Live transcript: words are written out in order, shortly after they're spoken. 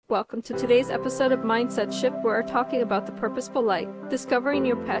Welcome to today's episode of Mindset Shift, where we're talking about the purposeful life, discovering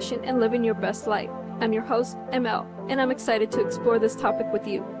your passion, and living your best life. I'm your host, ML, and I'm excited to explore this topic with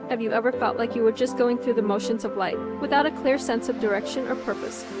you. Have you ever felt like you were just going through the motions of life, without a clear sense of direction or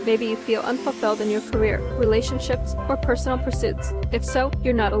purpose? Maybe you feel unfulfilled in your career, relationships, or personal pursuits. If so,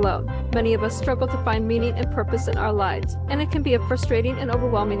 you're not alone. Many of us struggle to find meaning and purpose in our lives, and it can be a frustrating and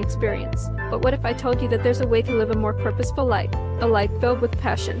overwhelming experience. But what if I told you that there's a way to live a more purposeful life? A life filled with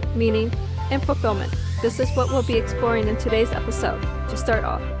passion, meaning, and fulfillment. This is what we'll be exploring in today's episode. To start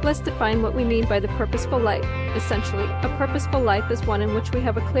off, let's define what we mean by the purposeful life. Essentially, a purposeful life is one in which we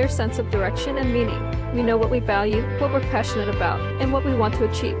have a clear sense of direction and meaning. We know what we value, what we're passionate about, and what we want to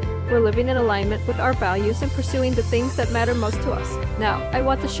achieve. We're living in alignment with our values and pursuing the things that matter most to us. Now, I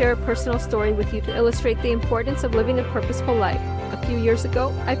want to share a personal story with you to illustrate the importance of living a purposeful life. A few years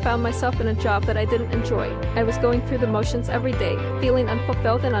ago, I found myself in a job that I didn't enjoy. I was going through the motions every day, feeling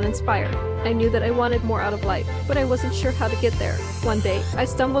unfulfilled and uninspired. I knew that I wanted more out of life, but I wasn't sure how to get there. One day, I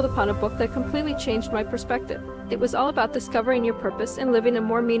stumbled upon a book that completely changed my perspective. It was all about discovering your purpose and living a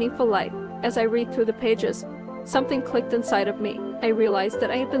more meaningful life. As I read through the pages, something clicked inside of me. I realized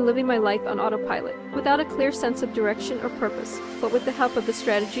that I had been living my life on autopilot, without a clear sense of direction or purpose. But with the help of the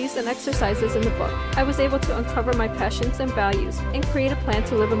strategies and exercises in the book, I was able to uncover my passions and values and create a plan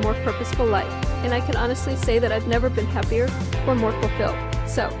to live a more purposeful life. And I can honestly say that I've never been happier or more fulfilled.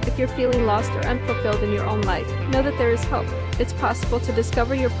 So, if you're feeling lost or unfulfilled in your own life, know that there is hope. It's possible to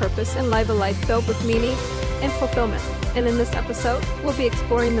discover your purpose and live a life filled with meaning and fulfillment. And in this episode, we'll be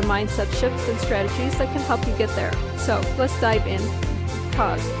exploring the mindset shifts and strategies that can help you get there. So, let's dive in.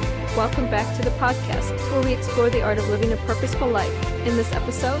 Pause. Welcome back to the podcast, where we explore the art of living a purposeful life. In this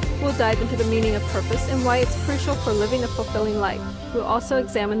episode, we'll dive into the meaning of purpose and why it's crucial for living a fulfilling life. We'll also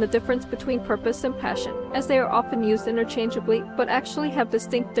examine the difference between purpose and passion, as they are often used interchangeably, but actually have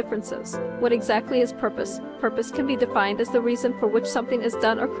distinct differences. What exactly is purpose? Purpose can be defined as the reason for which something is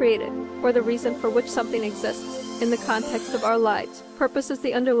done or created, or the reason for which something exists. In the context of our lives, purpose is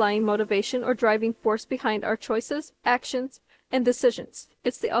the underlying motivation or driving force behind our choices, actions, and decisions.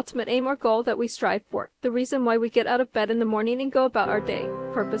 It's the ultimate aim or goal that we strive for, the reason why we get out of bed in the morning and go about our day.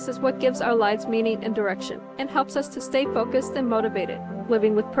 Purpose is what gives our lives meaning and direction, and helps us to stay focused and motivated.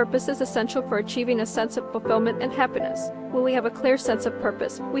 Living with purpose is essential for achieving a sense of fulfillment and happiness. When we have a clear sense of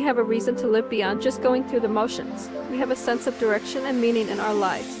purpose, we have a reason to live beyond just going through the motions. We have a sense of direction and meaning in our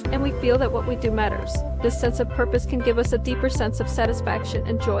lives, and we feel that what we do matters. This sense of purpose can give us a deeper sense of satisfaction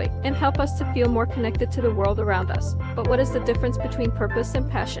and joy, and help us to feel more connected to the world around us. But what is the difference between purpose and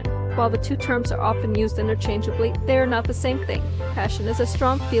passion? While the two terms are often used interchangeably, they are not the same thing. Passion is a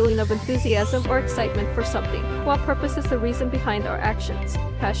strong feeling of enthusiasm or excitement for something, while purpose is the reason behind our actions.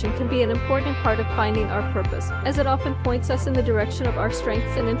 Passion can be an important part of finding our purpose, as it often points us in the direction of our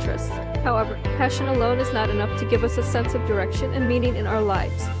strengths and interests. However, passion alone is not enough to give us a sense of direction and meaning in our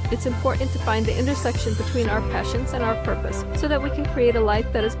lives. It's important to find the intersection between our passions and our purpose, so that we can create a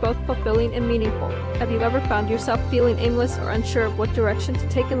life that is both fulfilling and meaningful. Have you ever found yourself feeling aimless or unsure of what direction to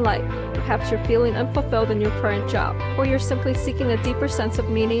take in life? Perhaps you're feeling unfulfilled in your current job, or you're simply seeking a deeper sense of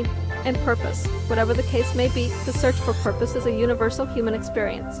meaning and purpose. Whatever the case may be, the search for purpose is a universal human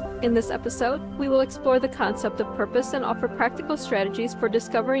experience. In this episode, we will explore the concept of purpose and offer practical strategies for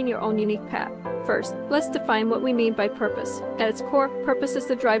discovering your own unique path. First, let's define what we mean by purpose. At its core, purpose is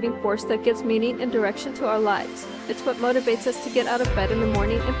the driving force that gives meaning and direction to our lives. It's what motivates us to get out of bed in the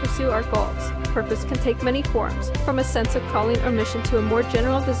morning and pursue our goals. Purpose can take many forms, from a sense of calling or mission to a more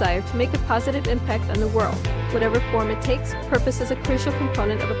general desire to make a positive impact on the world. Whatever form it takes, purpose is a crucial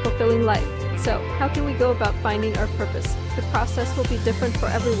component of a fulfilling life. So, how can we go about finding our purpose? The process will be different for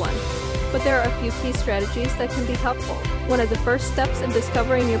everyone, but there are a few key strategies that can be helpful. One of the first steps in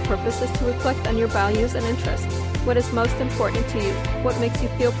discovering your purpose is to reflect on your values and interests. What is most important to you? What makes you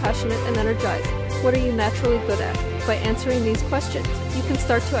feel passionate and energized? What are you naturally good at? By answering these questions, you can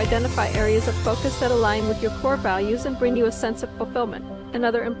start to identify areas of focus that align with your core values and bring you a sense of fulfillment.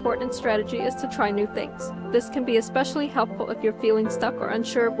 Another important strategy is to try new things. This can be especially helpful if you're feeling stuck or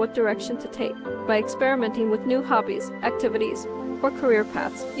unsure of what direction to take. By experimenting with new hobbies, activities, or career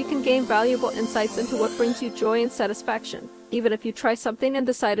paths, you can gain valuable insights into what brings you joy and satisfaction. Even if you try something and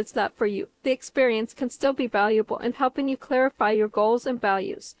decide it's not for you, the experience can still be valuable in helping you clarify your goals and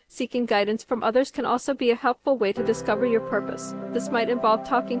values. Seeking guidance from others can also be a helpful way to discover your purpose. This might involve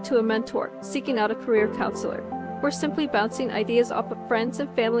talking to a mentor, seeking out a career counselor, or simply bouncing ideas off of friends and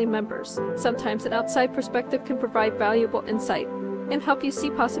family members. Sometimes an outside perspective can provide valuable insight and help you see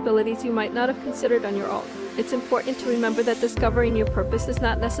possibilities you might not have considered on your own. It's important to remember that discovering your purpose is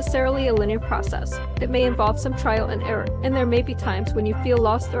not necessarily a linear process. It may involve some trial and error, and there may be times when you feel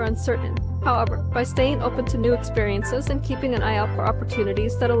lost or uncertain. However, by staying open to new experiences and keeping an eye out for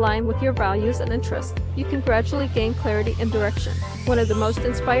opportunities that align with your values and interests, you can gradually gain clarity and direction. One of the most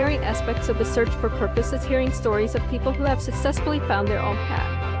inspiring aspects of the search for purpose is hearing stories of people who have successfully found their own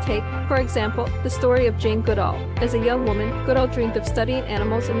path. Take, for example, the story of Jane Goodall. As a young woman, Goodall dreamed of studying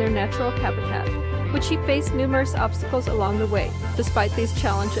animals in their natural habitat, but she faced numerous obstacles along the way. Despite these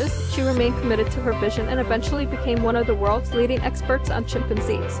challenges, she remained committed to her vision and eventually became one of the world's leading experts on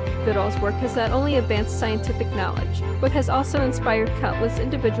chimpanzees. Goodall's work has not only advanced scientific knowledge, but has also inspired countless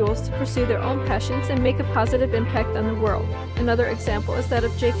individuals to pursue their own passions and make a positive impact on the world. Another example is that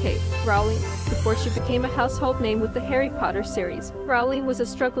of J.K. Rowling. Before she became a household name with the Harry Potter series, Rowling was a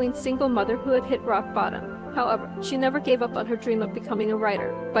struggling single mother who had hit rock bottom. However, she never gave up on her dream of becoming a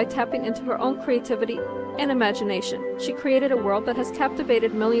writer. By tapping into her own creativity and imagination, she created a world that has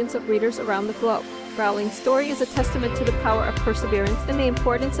captivated millions of readers around the globe. Rowling's story is a testament to the power of perseverance and the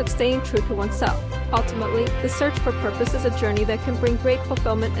importance of staying true to oneself. Ultimately, the search for purpose is a journey that can bring great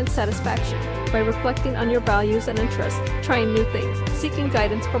fulfillment and satisfaction. By reflecting on your values and interests, trying new things, seeking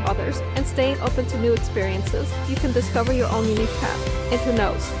guidance from others, and staying open to new experiences, you can discover your own unique path. And who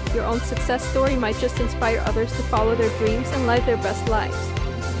knows, your own success story might just inspire others to follow their dreams and live their best lives.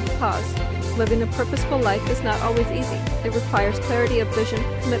 Pause. Living a purposeful life is not always easy. It requires clarity of vision,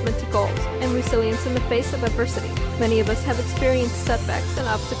 commitment to goals, and resilience in the face of adversity. Many of us have experienced setbacks and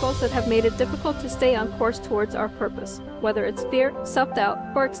obstacles that have made it difficult to stay on course towards our purpose. Whether it's fear,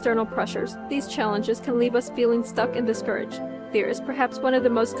 self-doubt, or external pressures, these challenges can leave us feeling stuck and discouraged. Fear is perhaps one of the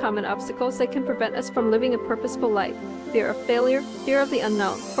most common obstacles that can prevent us from living a purposeful life. Fear of failure, fear of the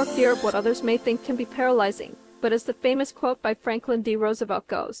unknown, or fear of what others may think can be paralyzing. But as the famous quote by Franklin D. Roosevelt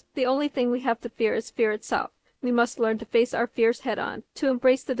goes, the only thing we have to fear is fear itself. We must learn to face our fears head-on, to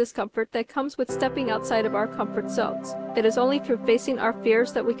embrace the discomfort that comes with stepping outside of our comfort zones. It is only through facing our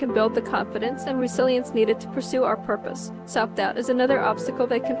fears that we can build the confidence and resilience needed to pursue our purpose. Self-doubt is another obstacle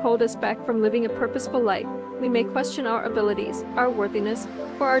that can hold us back from living a purposeful life. We may question our abilities, our worthiness,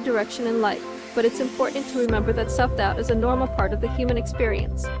 or our direction in life. But it's important to remember that self-doubt is a normal part of the human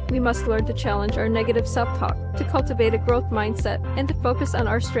experience. We must learn to challenge our negative self-talk, to cultivate a growth mindset, and to focus on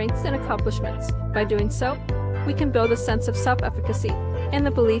our strengths and accomplishments. By doing so, we can build a sense of self-efficacy and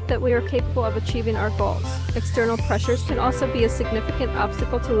the belief that we are capable of achieving our goals. External pressures can also be a significant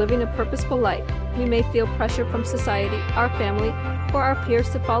obstacle to living a purposeful life. We may feel pressure from society, our family, or our peers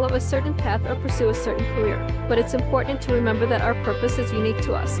to follow a certain path or pursue a certain career. But it's important to remember that our purpose is unique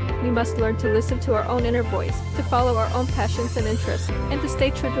to us. We must learn to listen to our own inner voice, to follow our own passions and interests, and to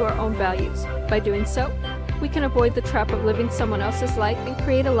stay true to our own values. By doing so, we can avoid the trap of living someone else's life and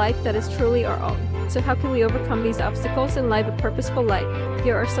create a life that is truly our own. So how can we overcome these obstacles and live a purposeful life?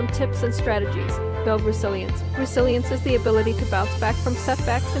 Here are some tips and strategies. Build resilience. Resilience is the ability to bounce back from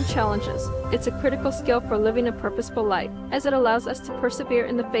setbacks and challenges. It's a critical skill for living a purposeful life, as it allows us to persevere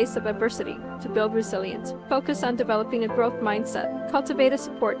in the face of adversity. To build resilience, focus on developing a growth mindset, cultivate a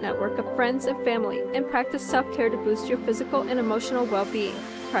support network of friends and family, and practice self-care to boost your physical and emotional well-being.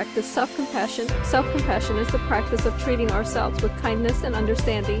 Practice self-compassion. Self-compassion is the practice of treating ourselves with kindness and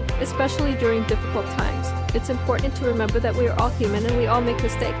understanding, especially during difficult times. It's important to remember that we are all human and we all make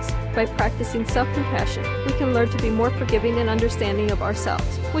mistakes. By practicing self-compassion, we can learn to be more forgiving and understanding of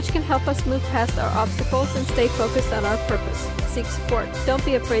ourselves, which can help us move past our obstacles and stay focused on our purpose. Seek support. Don't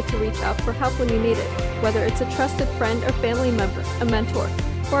be afraid to reach out for help when you need it, whether it's a trusted friend or family member, a mentor,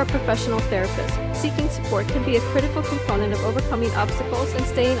 or a professional therapist. Seeking support can be a critical component of overcoming obstacles and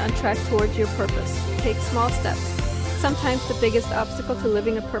staying on track towards your purpose. Take small steps. Sometimes the biggest obstacle to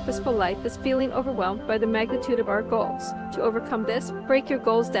living a purposeful life is feeling overwhelmed by the magnitude of our goals. To overcome this, break your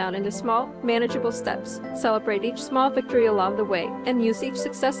goals down into small, manageable steps. Celebrate each small victory along the way, and use each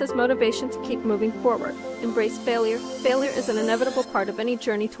success as motivation to keep moving forward. Embrace failure. Failure is an inevitable part of any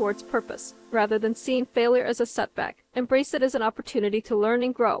journey towards purpose. Rather than seeing failure as a setback, embrace it as an opportunity to learn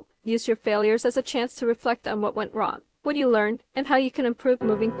and grow. Use your failures as a chance to reflect on what went wrong, what you learned, and how you can improve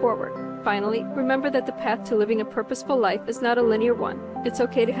moving forward. Finally, remember that the path to living a purposeful life is not a linear one. It's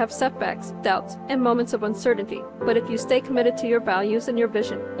okay to have setbacks, doubts, and moments of uncertainty, but if you stay committed to your values and your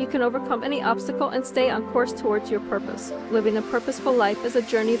vision, you can overcome any obstacle and stay on course towards your purpose. Living a purposeful life is a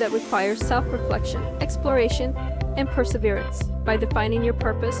journey that requires self-reflection, exploration, and perseverance. By defining your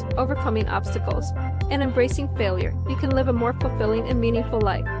purpose, overcoming obstacles, and embracing failure, you can live a more fulfilling and meaningful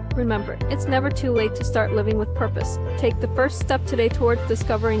life. Remember, it's never too late to start living with purpose. Take the first step today towards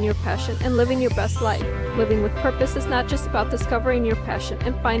discovering your passion and living your best life. Living with purpose is not just about discovering your passion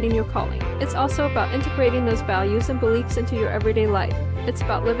and finding your calling. It's also about integrating those values and beliefs into your everyday life. It's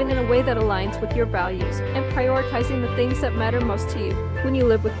about living in a way that aligns with your values and prioritizing the things that matter most to you. When you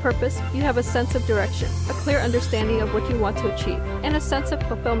live with purpose, you have a sense of direction, a clear understanding of what you want to achieve, and a sense of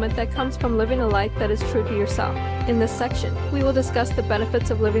fulfillment that comes from living a life that is true to yourself. In this section, we will discuss the benefits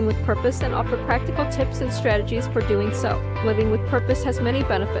of living with purpose and offer practical tips and strategies for doing so. Living with purpose has many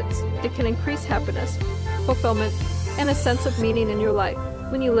benefits. It can increase happiness, fulfillment, and a sense of meaning in your life.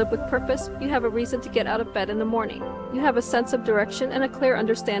 When you live with purpose, you have a reason to get out of bed in the morning. You have a sense of direction and a clear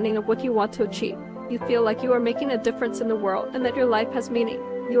understanding of what you want to achieve. You feel like you are making a difference in the world and that your life has meaning.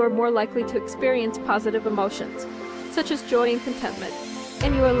 You are more likely to experience positive emotions, such as joy and contentment,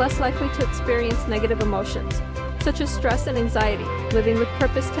 and you are less likely to experience negative emotions, such as stress and anxiety. Living with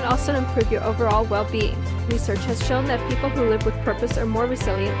purpose can also improve your overall well-being. Research has shown that people who live with purpose are more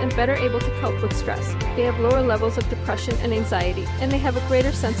resilient and better able to cope with stress. They have lower levels of depression and anxiety, and they have a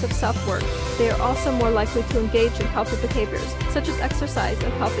greater sense of self-worth. They are also more likely to engage in healthy behaviors, such as exercise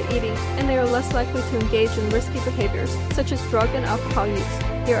and healthy eating, and they are less likely to engage in risky behaviors, such as drug and alcohol use.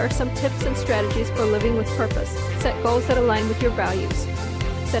 Here are some tips and strategies for living with purpose. Set goals that align with your values.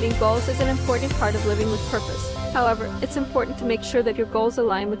 Setting goals is an important part of living with purpose. However, it's important to make sure that your goals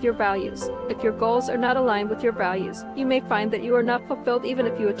align with your values. If your goals are not aligned with your values, you may find that you are not fulfilled even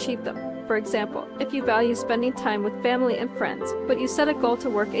if you achieve them. For example, if you value spending time with family and friends, but you set a goal to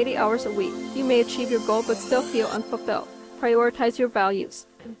work 80 hours a week, you may achieve your goal but still feel unfulfilled. Prioritize your values.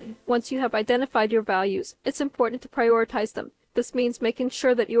 Once you have identified your values, it's important to prioritize them. This means making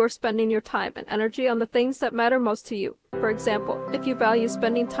sure that you are spending your time and energy on the things that matter most to you. For example, if you value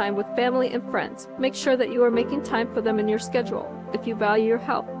spending time with family and friends, make sure that you are making time for them in your schedule. If you value your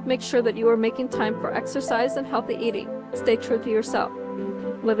health, make sure that you are making time for exercise and healthy eating. Stay true to yourself.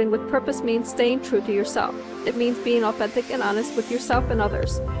 Living with purpose means staying true to yourself. It means being authentic and honest with yourself and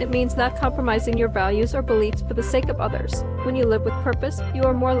others. It means not compromising your values or beliefs for the sake of others. When you live with purpose, you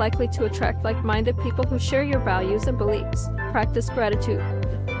are more likely to attract like-minded people who share your values and beliefs. Practice gratitude.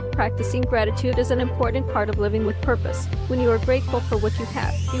 Practicing gratitude is an important part of living with purpose. When you are grateful for what you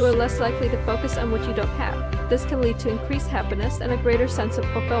have, you are less likely to focus on what you don't have. This can lead to increased happiness and a greater sense of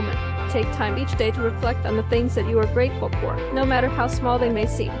fulfillment. Take time each day to reflect on the things that you are grateful for, no matter how small they may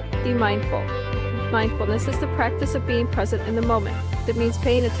seem. Be mindful. Mindfulness is the practice of being present in the moment. It means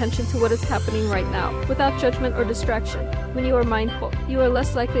paying attention to what is happening right now, without judgment or distraction. When you are mindful, you are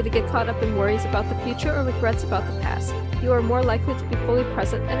less likely to get caught up in worries about the future or regrets about the past. You are more likely to be fully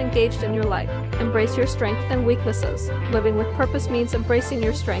present and engaged in your life. Embrace your strengths and weaknesses. Living with purpose means embracing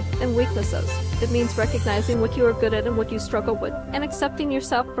your strengths and weaknesses. It means recognizing what you are good at and what you struggle with, and accepting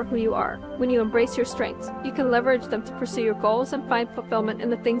yourself for who you are. When you embrace your strengths, you can leverage them to pursue your goals and find fulfillment in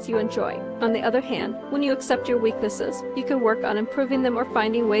the things you enjoy. On the other hand, when you accept your weaknesses, you can work on improving them or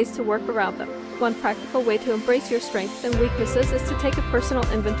finding ways to work around them. One practical way to embrace your strengths and weaknesses is to take a personal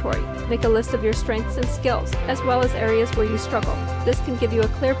inventory. Make a list of your strengths and skills, as well as areas where you struggle. This can give you a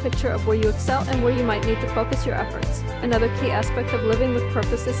clear picture of where you excel and where you might need to focus your efforts. Another key aspect of living with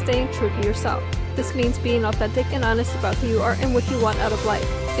purpose is staying true to yourself. This means being authentic and honest about who you are and what you want out of life.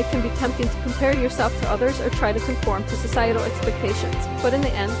 It can be tempting to compare yourself to others or try to conform to societal expectations, but in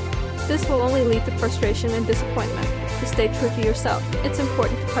the end, this will only lead to frustration and disappointment. To stay true to yourself, it's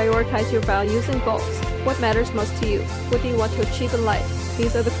important to prioritize your values and goals. What matters most to you? What do you want to achieve in life?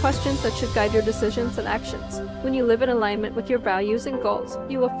 These are the questions that should guide your decisions and actions. When you live in alignment with your values and goals,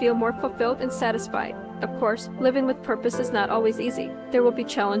 you will feel more fulfilled and satisfied. Of course, living with purpose is not always easy. There will be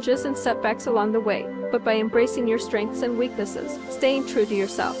challenges and setbacks along the way, but by embracing your strengths and weaknesses, staying true to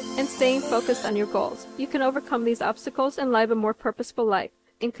yourself, and staying focused on your goals, you can overcome these obstacles and live a more purposeful life.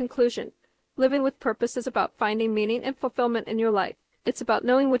 In conclusion, living with purpose is about finding meaning and fulfillment in your life. It's about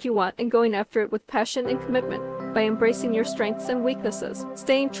knowing what you want and going after it with passion and commitment. By embracing your strengths and weaknesses,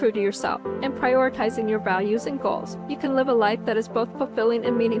 staying true to yourself, and prioritizing your values and goals, you can live a life that is both fulfilling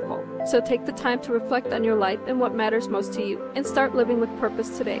and meaningful. So take the time to reflect on your life and what matters most to you, and start living with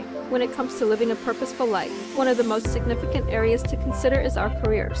purpose today. When it comes to living a purposeful life, one of the most significant areas to consider is our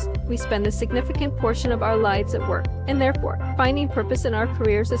careers. We spend a significant portion of our lives at work, and therefore, finding purpose in our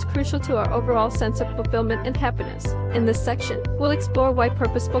careers is crucial to our overall sense of fulfillment and happiness. In this section, we'll explore why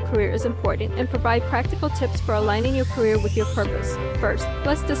purposeful career is important and provide practical tips for aligning your career with your purpose. First,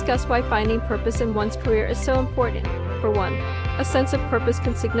 let's discuss why finding purpose in one's career is so important. For one, a sense of purpose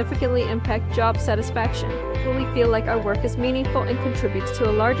can significantly impact job satisfaction. When we feel like our work is meaningful and contributes to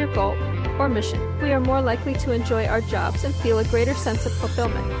a larger goal, or mission, we are more likely to enjoy our jobs and feel a greater sense of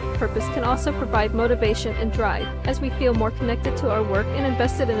fulfillment. Purpose can also provide motivation and drive, as we feel more connected to our work and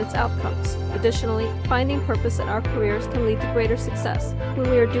invested in its outcomes. Additionally, finding purpose in our careers can lead to greater success. When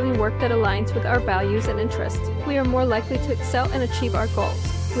we are doing work that aligns with our values and interests, we are more likely to excel and achieve our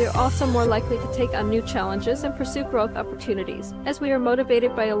goals. We are also more likely to take on new challenges and pursue growth opportunities, as we are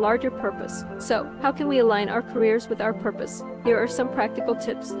motivated by a larger purpose. So, how can we align our careers with our purpose? Here are some practical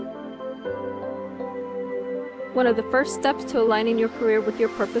tips. One of the first steps to aligning your career with your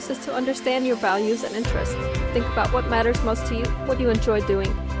purpose is to understand your values and interests. Think about what matters most to you, what you enjoy doing,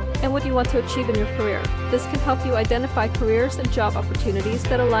 and what you want to achieve in your career. This can help you identify careers and job opportunities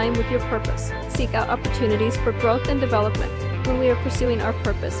that align with your purpose. Seek out opportunities for growth and development. When we are pursuing our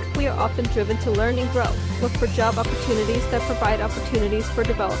purpose, we are often driven to learn and grow. Look for job opportunities that provide opportunities for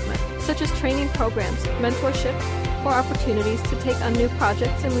development, such as training programs, mentorship, or opportunities to take on new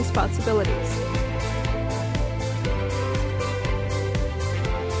projects and responsibilities.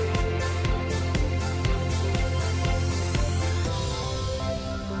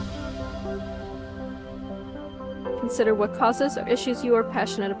 Consider what causes or issues you are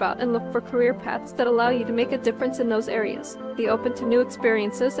passionate about and look for career paths that allow you to make a difference in those areas. Be open to new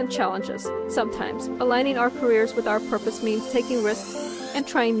experiences and challenges. Sometimes, aligning our careers with our purpose means taking risks and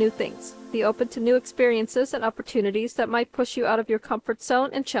trying new things. Be open to new experiences and opportunities that might push you out of your comfort zone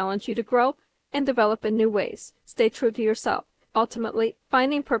and challenge you to grow and develop in new ways. Stay true to yourself. Ultimately,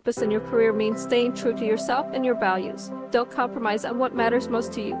 finding purpose in your career means staying true to yourself and your values. Don't compromise on what matters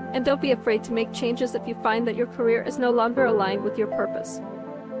most to you, and don't be afraid to make changes if you find that your career is no longer aligned with your purpose.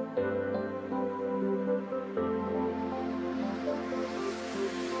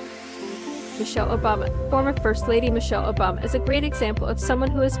 Michelle Obama. Former First Lady Michelle Obama is a great example of someone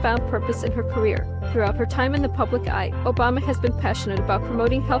who has found purpose in her career. Throughout her time in the public eye, Obama has been passionate about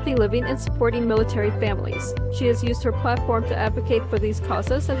promoting healthy living and supporting military families. She has used her platform to advocate for these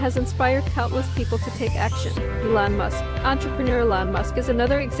causes and has inspired countless people to take action. Elon Musk. Entrepreneur Elon Musk is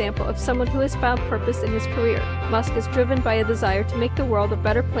another example of someone who has found purpose in his career. Musk is driven by a desire to make the world a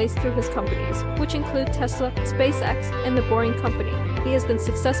better place through his companies, which include Tesla, SpaceX, and The Boring Company. He has been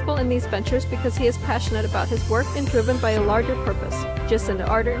successful in these ventures because he is passionate about his work and driven by a larger purpose. Jacinda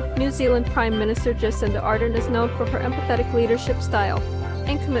Ardern. New Zealand Prime Minister Jacinda Ardern is known for her empathetic leadership style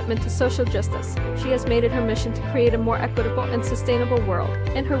and commitment to social justice. She has made it her mission to create a more equitable and sustainable world,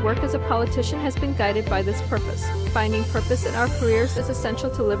 and her work as a politician has been guided by this purpose. Finding purpose in our careers is essential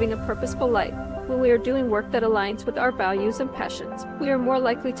to living a purposeful life. When we are doing work that aligns with our values and passions, we are more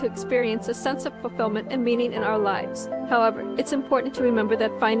likely to experience a sense of fulfillment and meaning in our lives. However, it's important to remember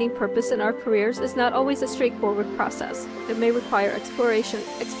that finding purpose in our careers is not always a straightforward process. It may require exploration,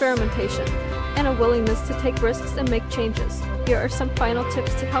 experimentation, and a willingness to take risks and make changes. Here are some final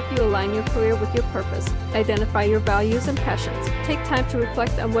tips to help you align your career with your purpose. Identify your values and passions. Take time to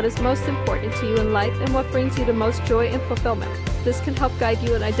reflect on what is most important to you in life and what brings you the most joy and fulfillment. This can help guide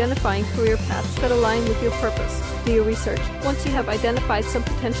you in identifying career paths that align with your purpose. Do your research. Once you have identified some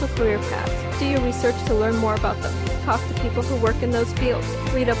potential career paths, do your research to learn more about them. Talk to people who work in those fields.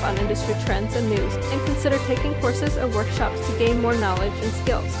 Read up on industry trends and news, and consider taking courses or workshops to gain more knowledge and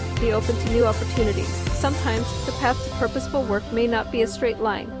skills. Be open to new opportunities. Sometimes, the path to purposeful work may not be a straight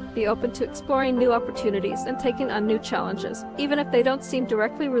line. Be open to exploring new opportunities and taking on new challenges, even if they don't seem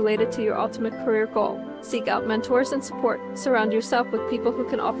directly related to your ultimate career goal. Seek out mentors and support. Surround yourself with people who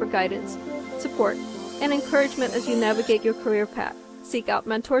can offer guidance, support, and encouragement as you navigate your career path. Seek out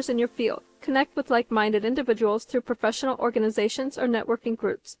mentors in your field. Connect with like-minded individuals through professional organizations or networking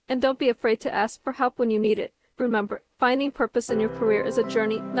groups, and don't be afraid to ask for help when you need it. Remember, finding purpose in your career is a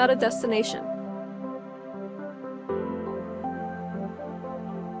journey, not a destination.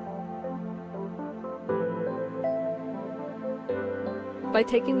 By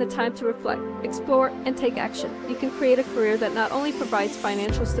taking the time to reflect, explore, and take action, you can create a career that not only provides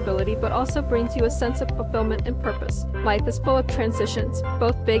financial stability but also brings you a sense of fulfillment and purpose. Life is full of transitions,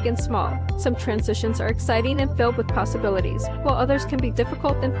 both big and small. Some transitions are exciting and filled with possibilities, while others can be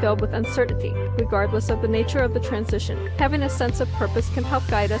difficult and filled with uncertainty. Regardless of the nature of the transition, having a sense of purpose can help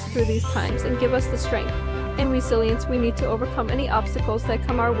guide us through these times and give us the strength and resilience we need to overcome any obstacles that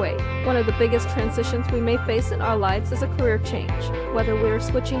come our way. One of the biggest transitions we may face in our lives is a career change. Whether we are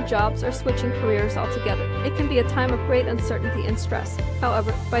switching jobs or switching careers altogether, it can be a time of great uncertainty and stress.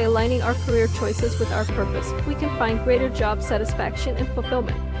 However, by aligning our career choices with our purpose, we can find greater job satisfaction and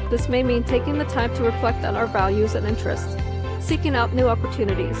fulfillment. This may mean taking the time to reflect on our values and interests, seeking out new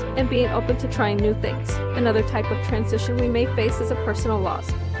opportunities, and being open to trying new things. Another type of transition we may face is a personal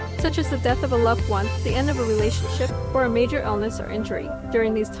loss. such as the death of a loved one, the end of a relationship, or a major illness or injury.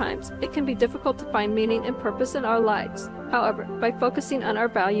 During these times, it can be difficult to find meaning and purpose in our lives. However, by focusing on our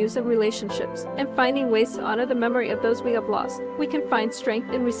values and relationships, and finding ways to honor the memory of those we have lost, we can find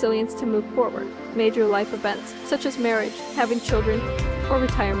strength and resilience to move forward. Major life events, such as marriage, having children, or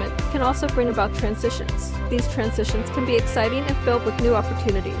retirement, can also bring about transitions. These transitions can be exciting and filled with new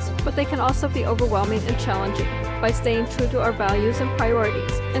opportunities, but they can also be overwhelming and challenging. By staying true to our values and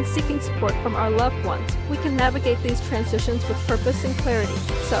priorities, and seeking support from our loved ones, we can navigate these transitions with purpose and clarity.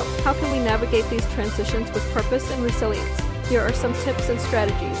 So, how can we navigate these transitions with purpose and resilience? Here are some tips and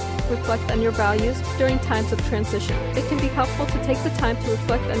strategies. Reflect on your values during times of transition. It can be helpful to take the time to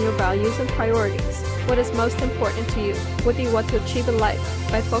reflect on your values and priorities. What is most important to you? What do you want to achieve in life?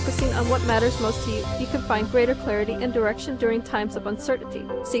 By focusing on what matters most to you, you can find greater clarity and direction during times of uncertainty.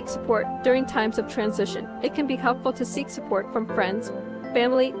 Seek support during times of transition. It can be helpful to seek support from friends,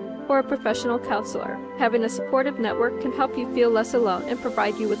 family, or a professional counselor. Having a supportive network can help you feel less alone and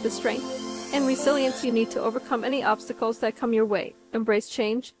provide you with the strength and resilience you need to overcome any obstacles that come your way. Embrace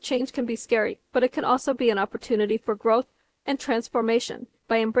change. Change can be scary, but it can also be an opportunity for growth and transformation.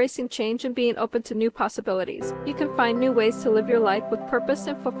 By embracing change and being open to new possibilities, you can find new ways to live your life with purpose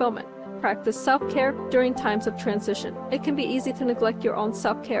and fulfillment. Practice self-care during times of transition. It can be easy to neglect your own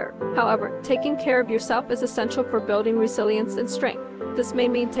self-care. However, taking care of yourself is essential for building resilience and strength. This may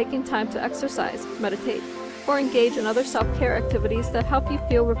mean taking time to exercise, meditate, or engage in other self-care activities that help you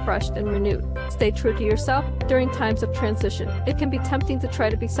feel refreshed and renewed. Stay true to yourself during times of transition. It can be tempting to try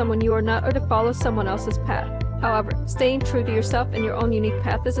to be someone you are not or to follow someone else's path. However, staying true to yourself and your own unique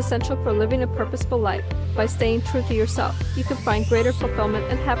path is essential for living a purposeful life. By staying true to yourself, you can find greater fulfillment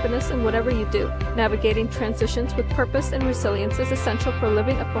and happiness in whatever you do. Navigating transitions with purpose and resilience is essential for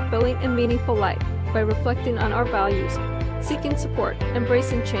living a fulfilling and meaningful life. By reflecting on our values, seeking support,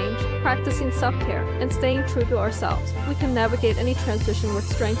 embracing change, practicing self-care, and staying true to ourselves, we can navigate any transition with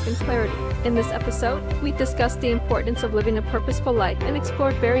strength and clarity. In this episode, we discussed the importance of living a purposeful life and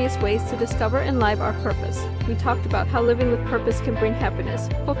explored various ways to discover and live our purpose. We talked about how living with purpose can bring happiness,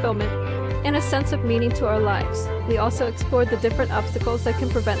 fulfillment, and a sense of meaning to our lives. We also explored the different obstacles that can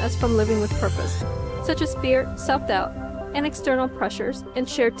prevent us from living with purpose, such as fear, self-doubt, and external pressures, and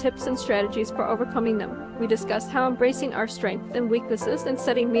shared tips and strategies for overcoming them. We discussed how embracing our strengths and weaknesses and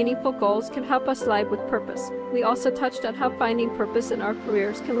setting meaningful goals can help us live with purpose. We also touched on how finding purpose in our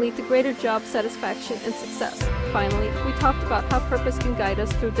careers can lead to greater job satisfaction and success. Finally, we talked about how purpose can guide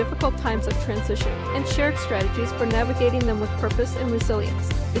us through difficult times of transition and shared strategies for navigating them with purpose and resilience.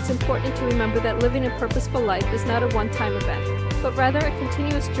 It's important to remember that living a purposeful life is not a one-time event, but rather a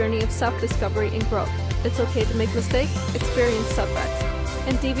continuous journey of self-discovery and growth. It's okay to make mistakes, experience setbacks,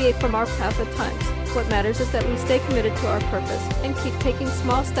 and deviate from our path at times. What matters is that we stay committed to our purpose and keep taking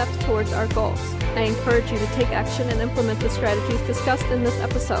small steps towards our goals. I encourage you to take action and implement the strategies discussed in this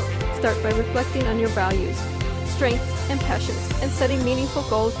episode. Start by reflecting on your values, strengths, and passions, and setting meaningful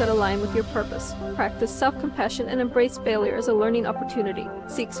goals that align with your purpose. Practice self-compassion and embrace failure as a learning opportunity.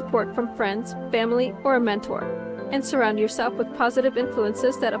 Seek support from friends, family, or a mentor, and surround yourself with positive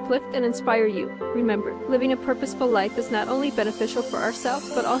influences that uplift and inspire you. Remember, living a purposeful life is not only beneficial for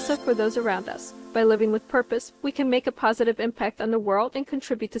ourselves, but also for those around us. By living with purpose, we can make a positive impact on the world and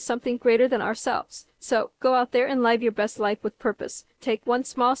contribute to something greater than ourselves. So, go out there and live your best life with purpose. Take one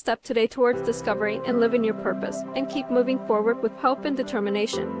small step today towards discovering and living your purpose, and keep moving forward with hope and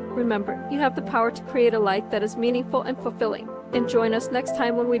determination. Remember, you have the power to create a life that is meaningful and fulfilling. And join us next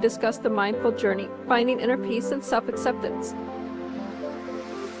time when we discuss the mindful journey, finding inner peace and self-acceptance.